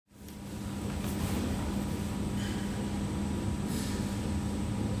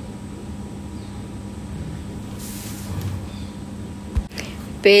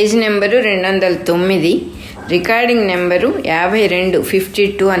Page number 209, recording number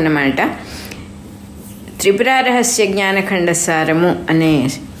 52 అన్నమాట. త్రిపురారహస్య జ్ఞానఖండసారము అనే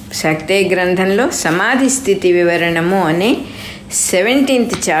శక్తే గ్రంథంలో సమాధి స్థితి వివరణము అనే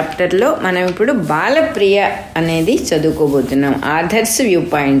 17th చాప్టర్లో మనం ఇప్పుడు బాలప్రియ అనేది చదువుకోబోతున్నాం. ఆథర్స్ వ్యూ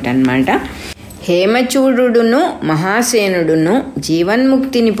పాయింట్ అన్నమాట. హేమచూడును మహాసేనుడును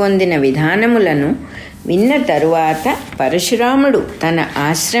జీవన్ముక్తిని పొందిన విధానములను విన్న తరువాత పరశురాముడు తన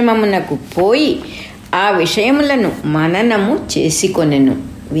ఆశ్రమమునకు పోయి ఆ విషయములను మననము చేసుకొనెను.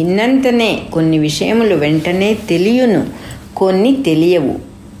 విన్నంతనే కొన్ని విషయములు వెంటనే తెలియను, కొన్ని తెలియవు,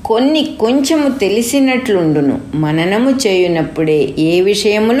 కొన్ని కొంచెము తెలిసినట్లుండును. మననము చేయునప్పుడే ఏ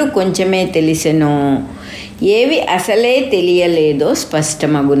విషయములు కొంచెమే తెలిసెనో, ఏవి అసలే తెలియలేదో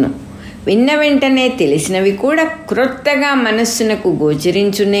స్పష్టమగును. విన్న వెంటనే తెలిసినవి కూడా క్రొత్తగా మనస్సునకు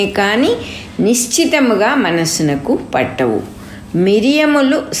గోచరించునే కానీ నిశ్చితముగా మనస్సునకు పట్టవు.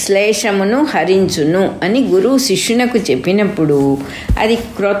 మిరియములు శ్లేషమును హరించును అని గురువు శిష్యునకు చెప్పినప్పుడు అది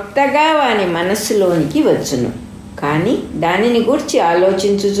క్రొత్తగా వాని మనస్సులోనికి వచ్చును. కానీ దానిని గూర్చి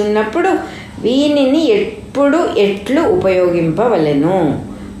ఆలోచించుచున్నప్పుడు వీనిని ఎట్లు ఉపయోగింపవలెను,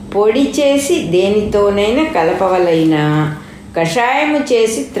 పొడి చేసి దేనితోనైనా కలపవలైనా, కషాయము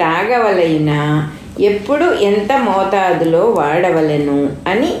చేసి త్రాగవలైనా, ఎప్పుడు ఎంత మోతాదులో వాడవలెను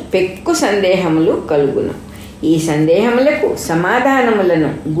అని పెక్కు సందేహములు కలుగును. ఈ సందేహములకు సమాధానములను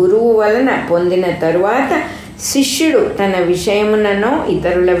గురువు వలన పొందిన తరువాత శిష్యుడు తన విషయముననో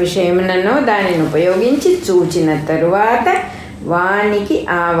ఇతరుల విషయముననో దానిని ఉపయోగించి చూచిన తరువాత వానికి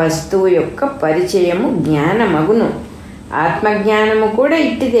ఆ వస్తువు యొక్క పరిచయము జ్ఞానమగును. ఆత్మజ్ఞానము కూడా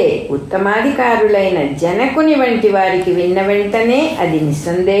ఇట్టిదే. ఉత్తమాధికారులైన జనకుని వంటి వారికి విన్న వెంటనే అది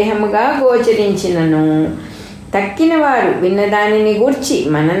నిస్సందేహముగా గోచరించినను, తక్కిన వారు విన్నదానిని గూర్చి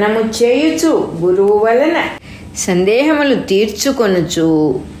మననము చేయుచు గురువు వలన సందేహములు తీర్చుకొనుచు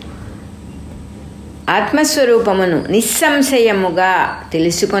ఆత్మస్వరూపమును నిస్సంశయముగా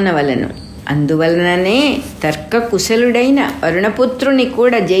తెలుసుకొనవలను. అందువలననే తర్క కుశలుడైన వరుణపుత్రుని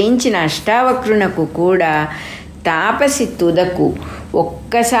కూడా జయించిన అష్టావక్రునకు కూడా తాపసి తుదకు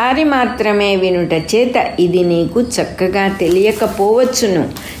ఒక్కసారి మాత్రమే వినుట చేత ఇది నీకు చక్కగా తెలియకపోవచ్చును.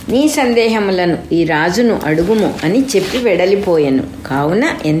 నీ సందేహములను ఈ రాజును అడుగుము అని చెప్పి వెడలిపోయెను. కావున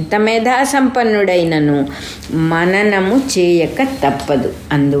ఎంత మేధాసంపన్నుడైనను మననము చేయక తప్పదు.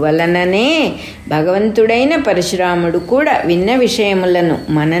 అందువలననే భగవంతుడైన పరశురాముడు కూడా విన్న విషయములను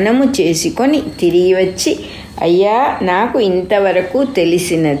మననము చేసుకొని తిరిగి వచ్చి, అయ్యా నాకు ఇంతవరకు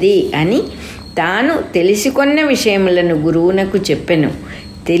తెలిసినది అని తాను తెలిసికొన్న విషయములను గురువునకు చెప్పెను.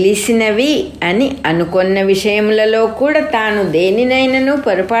 తెలిసినవి అని అనుకొన్న విషయములలో కూడా తాను దేనినైనను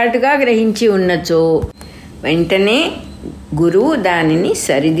పొరపాటుగా గ్రహించి ఉన్నచో వెంటనే గురువు దానిని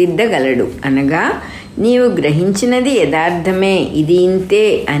సరిదిద్దగలడు. అనగా నీవు గ్రహించినది యథార్థమే, ఇది ఇంతే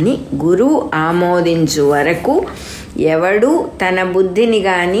అని గురువు ఆమోదించు వరకు ఎవడు తన బుద్ధిని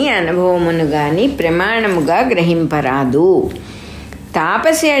గాని అనుభవమును గాని ప్రమాణముగా గ్రహింపరాదు.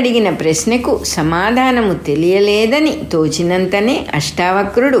 తాపసి అడిగిన ప్రశ్నకు సమాధానము తెలియలేదని తోచినంతనే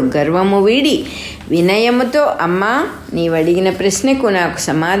అష్టావక్రుడు గర్వము వీడి వినయముతో, అమ్మా, నీవడిగిన ప్రశ్నకు నాకు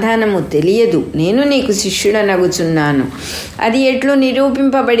సమాధానము తెలియదు, నేను నీకు శిష్యుడనగుచున్నాను, అది ఎట్లు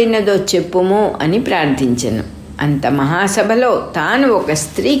నిరూపింపబడినదో చెప్పుము అని ప్రార్థించెను. అంత మహాసభలో తాను ఒక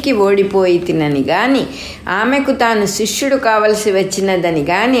స్త్రీకి ఓడిపోయి తినని గాని ఆమెకు తాను శిష్యుడు కావలసి వచ్చినదని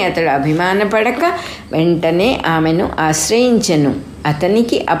గాని అతడు అభిమానపడక వెంటనే ఆమెను ఆశ్రయించెను.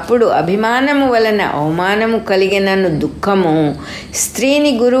 అతనికి అప్పుడు అభిమానము వలన అవమానము కలిగినను దుఃఖము,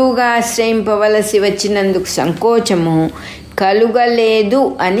 స్త్రీని గురువుగా ఆశ్రయింపవలసి వచ్చినందుకు సంకోచము కలుగలేదు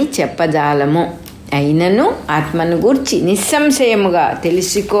అని చెప్పజాలము. అయినను ఆత్మను గూర్చి నిస్సంశయముగా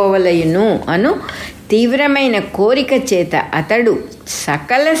తెలుసుకోవలయును అను తీవ్రమైన కోరిక చేత అతడు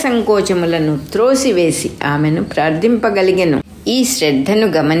సకల సంకోచములను త్రోసివేసి ఆమెను ప్రార్థింపగలిగెను. ఈ శ్రద్ధను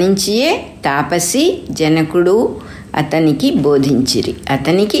గమనించియే తాపసి జనకుడు అతనికి బోధించిరి.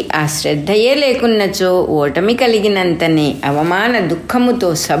 అతనికి ఆ శ్రద్ధయే లేకున్నచో ఓటమి కలిగినంతనే అవమాన దుఃఖముతో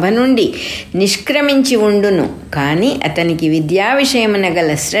సభ నుండి నిష్క్రమించి ఉండును. కానీ అతనికి విద్యా విషయమున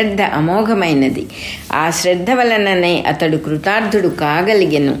గల శ్రద్ధ అమోఘమైనది. ఆ శ్రద్ధ వలననే అతడు కృతార్థుడు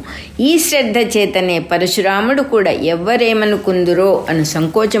కాగలిగెను. ఈ శ్రద్ధ చేతనే పరశురాముడు కూడా ఎవ్వరేమనుకుందురో అను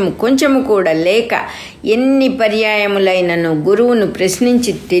సంకోచము కొంచెము కూడా లేక ఎన్ని పర్యాయములైనను గురువును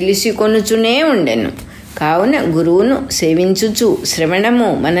ప్రశ్నించి తెలుసుకొనుచునే ఉండెను. కావున గురువును సేవించుచు శ్రవణము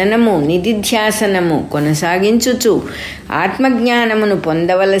మననము నిధిధ్యాసనము కొనసాగించుచు ఆత్మజ్ఞానమును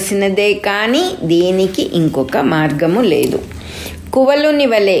పొందవలసినదే కానీ దీనికి ఇంకొక మార్గము లేదు. కువలుని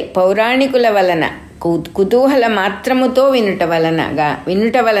వలె పౌరాణికుల వలన కుతూహల మాత్రముతో వినుట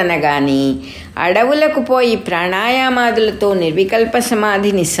వలన గాని అడవులకు పోయి ప్రాణాయామాదులతో నిర్వికల్ప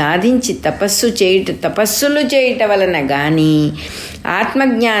సమాధిని సాధించి తపస్సులు చేయుట వలన గాని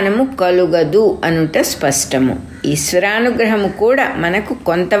ఆత్మజ్ఞానము కలుగదు అనుట స్పష్టము. ఈశ్వరానుగ్రహము కూడా మనకు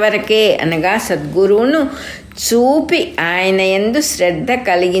కొంతవరకే, అనగా సద్గురువును చూపి ఆయన యందు శ్రద్ధ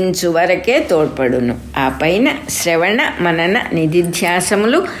కలిగించు వరకే తోడ్పడును. ఆ పైన శ్రవణ మనన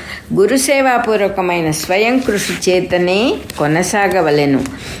నిధిధ్యాసములు గురుసేవాపూర్వకమైన స్వయం కృషి చేతనే కొనసాగవలెను.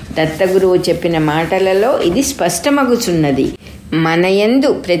 దత్తగురువు చెప్పిన మాటలలో ఇది స్పష్టమగుచున్నది. మనయందు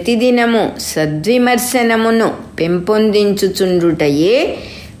ప్రతిదినము సద్విమర్శనమును పెంపొందించుచుండుటయే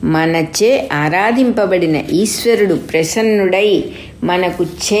మనచే ఆరాధింపబడిన ఈశ్వరుడు ప్రసన్నుడై మనకు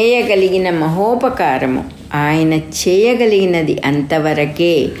చేయగలిగిన మహోపకారము. ఆయన చేయగలిగినది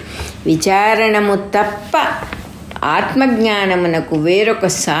అంతవరకే. విచారణము తప్ప ఆత్మజ్ఞానమునకు వేరొక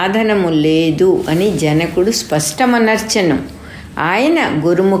సాధనము లేదు అని జనకుడు స్పష్టమనర్చను. ఆయన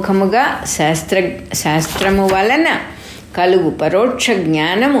గురుముఖముగా శాస్త్రము వలన కలుగు పరోక్ష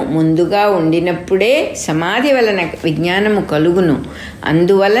జ్ఞానము ముందుగా ఉండినప్పుడే సమాధి వలన విజ్ఞానము కలుగును.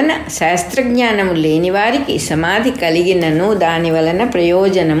 అందువలన శాస్త్రజ్ఞానము లేని వారికి సమాధి కలిగినను దాని వలన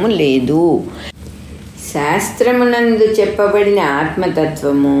ప్రయోజనము లేదు. శాస్త్రమునందు చెప్పబడిన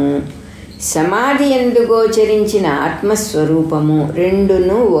ఆత్మతత్వము, సమాధి యందు గోచరించిన ఆత్మస్వరూపము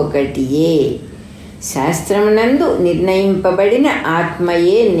రెండును ఒకటియే. శాస్త్రమునందు నిర్ణయింపబడిన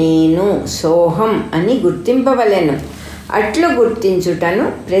ఆత్మయే నేను, సోహం అని గుర్తింపవలెను. అట్లు గుర్తించుటను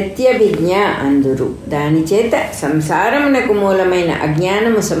ప్రత్యభిజ్ఞ అందురు. దానిచేత సంసారమునకు మూలమైన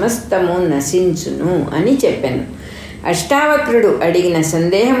అజ్ఞానము సమస్తము నశించును అని చెప్పెను. అష్టావక్రుడు అడిగిన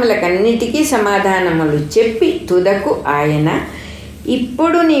సందేహములకన్నిటికీ సమాధానములు చెప్పి తుదకు ఆయన,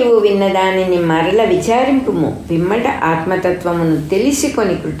 ఇప్పుడు నీవు విన్న దానిని మరల విచారింపుము, పిమ్మట ఆత్మతత్వమును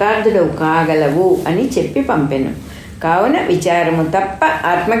తెలిసికొని కృతార్థుడవు కాగలవు అని చెప్పి పంపెను. కావున విచారము తప్ప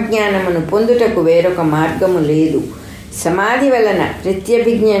ఆత్మజ్ఞానమును పొందుటకు వేరొక మార్గము లేదు. సమాధి వలన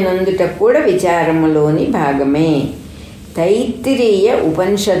ప్రత్యభిజ్ఞ నొందుట కూడా విచారములోని భాగమే. తైత్తిరీయ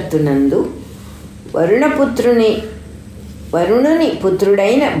ఉపనిషత్తునందు వరుణుని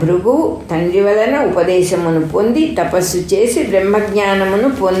పుత్రుడైన భృగువు తండ్రి వలన ఉపదేశమును పొంది తపస్సు చేసి బ్రహ్మజ్ఞానమును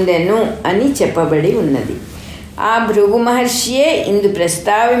పొందెను అని చెప్పబడి ఉన్నది. ఆ భృగు మహర్షియే ఇందు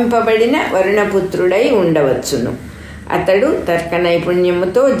ప్రస్తావింపబడిన వరుణపుత్రుడై ఉండవచ్చును. అతడు తర్క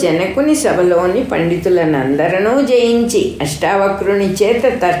నైపుణ్యముతో జనకుని సభలోని పండితులనందరనూ జయించి అష్టావక్రుని చేత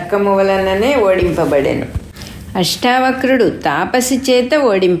తర్కము వలననే ఓడింపబడెను. అష్టావక్రుడు తాపసి చేత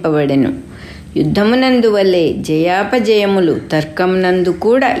ఓడింపబడెను. యుద్ధమునందు వలె జయాపజయములు తర్కమునందు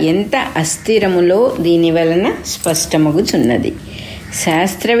కూడా ఎంత అస్థిరములో దీని వలన స్పష్టమగుచున్నది.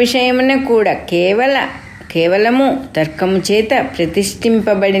 శాస్త్ర విషయమున కూడా కేవలము తర్కము చేత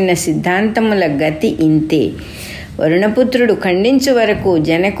ప్రతిష్ఠింపబడిన సిద్ధాంతముల గతి ఇంతే. వరుణపుత్రుడు ఖండించు వరకు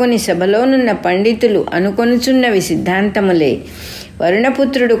జనకుని సభలోనున్న పండితులు అనుకొనుచున్నవి సిద్ధాంతములే.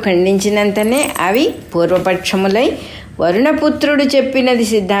 వరుణపుత్రుడు ఖండించినంతనే అవి పూర్వపక్షములై వరుణపుత్రుడు చెప్పినది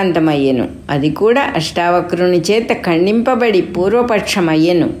సిద్ధాంతమయ్యెను. అది కూడా అష్టావక్రుని చేత ఖండింపబడి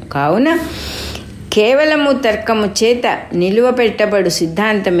పూర్వపక్షమయ్యెను. కావున కేవలము తర్కము చేత నిలువపెట్టబడు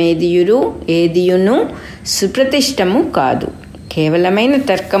సిద్ధాంతమేదియును సుప్రతిష్టము కాదు. కేవలమైన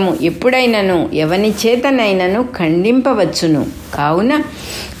తర్కము ఎప్పుడైనను ఎవని చేతనైనను ఖండింపవచ్చును. కావున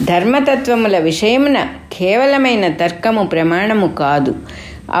ధర్మతత్వముల విషయమున కేవలమైన తర్కము ప్రమాణము కాదు,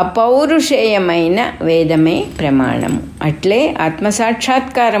 అపౌరుషేయమైన వేదమే ప్రమాణము. అట్లే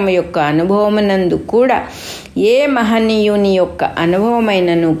ఆత్మసాక్షాత్కారము యొక్క అనుభవమునందు కూడా ఏ మహనీయుని యొక్క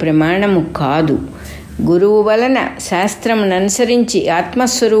అనుభవమైనను ప్రమాణము కాదు. గురువు వలన శాస్త్రముననుసరించి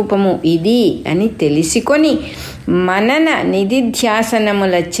ఆత్మస్వరూపము ఇది అని తెలిసికొని మనన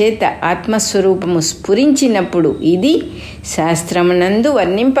నిధిధ్యాసనముల చేత ఆత్మస్వరూపము స్ఫురించినప్పుడు ఇది శాస్త్రమునందు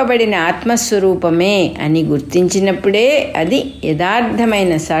వర్ణింపబడిన ఆత్మస్వరూపమే అని గుర్తించినప్పుడే అది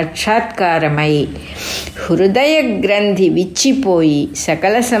యథార్థమైన సాక్షాత్కారమై హృదయ గ్రంథి విచ్చిపోయి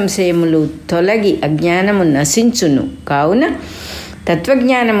సకల సంశయములు తొలగి అజ్ఞానము నశించును. కావున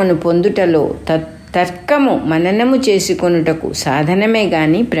తత్వజ్ఞానమును పొందుటలో తర్కము మననము చేసుకొనుటకు సాధనమే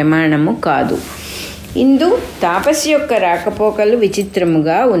గాని ప్రమాణము కాదు. ఇందు తాపసి యొక్క రాకపోకలు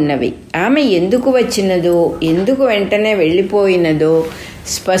విచిత్రముగా ఉన్నవి. ఆమె ఎందుకు వచ్చినదో, ఎందుకు వెంటనే వెళ్ళిపోయినదో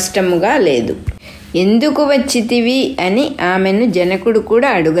స్పష్టముగా లేదు. ఎందుకు వచ్చితివి అని ఆమెను జనకుడు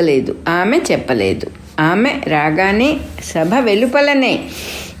కూడా అడగలేదు. ఆమె చెప్పలేదు. ఆమె రాగానే సభ వెలుపలనే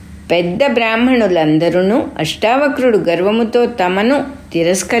పెద్ద బ్రాహ్మణులందరూ అష్టావక్రుడు గర్వముతో తమను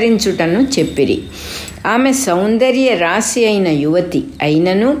తిరస్కరించుటను చెప్పిరి. ఆమె సౌందర్య రాశి అయిన యువతి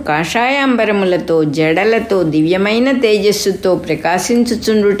అయినను కాషాయాంబరములతో జడలతో దివ్యమైన తేజస్సుతో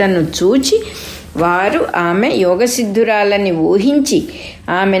ప్రకాశించుచుండుటను చూచి వారు ఆమె యోగసిద్ధురాలని ఊహించి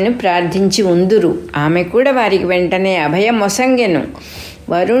ఆమెను ప్రార్థించి ఉందురు. ఆమె కూడా వారికి వెంటనే అభయమొసంగెను.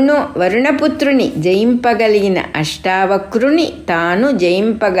 వరుణపుత్రుని జయింపగలిగిన అష్టావక్రుని తాను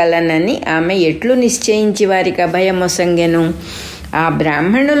జయింపగలనని ఆమె ఎట్లు నిశ్చయించి వారికి అభయమొసంగెను? ఆ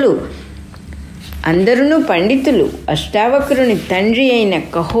బ్రాహ్మణులు అందరూ పండితులు. అష్టావక్రుని తండ్రి అయిన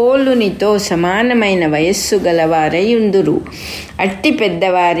కహోలునితో సమానమైన వయస్సు గలవారయుందురు. అట్టి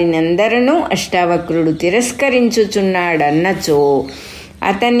పెద్దవారినందరూ అష్టావక్రుడు తిరస్కరించుచున్నాడన్నచో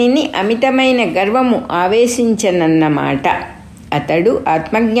అతనిని అమితమైన గర్వము ఆవేశించనన్నమాట. అతడు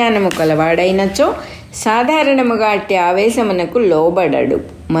ఆత్మజ్ఞానము కలవాడైనచో సాధారణముగా అట్టి ఆవేశమునకు లోబడడు.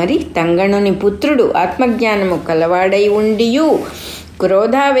 మరి తంగణుని పుత్రుడు ఆత్మజ్ఞానము కలవాడై ఉండియు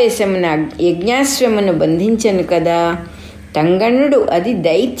క్రోధావేశమున యజ్ఞాశ్వమును బంధించను కదా. తంగణుడు అది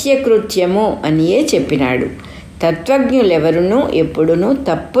దైత్యకృత్యము అనియే చెప్పినాడు. తత్వజ్ఞులెవరునూ ఎప్పుడునూ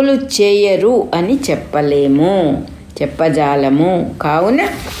తప్పులు చేయరు అని చెప్పజాలము. కావున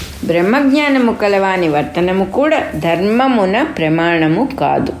బ్రహ్మజ్ఞానము కలవాని వర్తనము కూడా ధర్మమున ప్రమాణము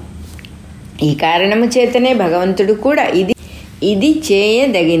కాదు. ఈ కారణము చేతనే భగవంతుడు కూడా ఇది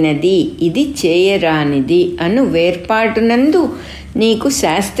చేయదగినది, ఇది చేయరానిది అను వేర్పాటునందు నీకు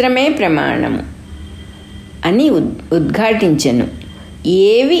శాస్త్రమే ప్రమాణము అని ఉద్ఘాటించెను.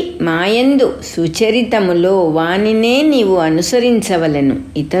 ఏవి మాయందు సుచరితములో వానినే నీవు అనుసరించవలెను,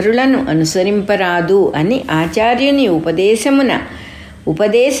 ఇతరులను అనుసరింపరాదు అని ఆచార్యుని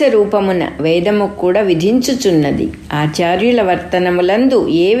ఉపదేశ రూపమున వేదము కూడా విధించుచున్నది. ఆచార్యుల వర్తనములందు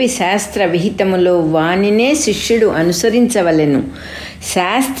ఏవి శాస్త్ర విహితములో వానినే శిష్యుడు అనుసరించవలెను.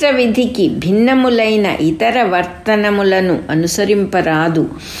 శాస్త్ర విధికి భిన్నములైన ఇతర వర్తనములను అనుసరింపరాదు.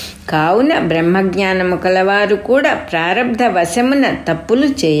 కావున బ్రహ్మజ్ఞానము కలవారు కూడా ప్రారబ్ధ వశమున తప్పులు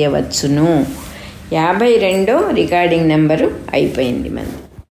చేయవచ్చును. 52వ రికార్డింగ్ నెంబరు అయిపోయింది మనది.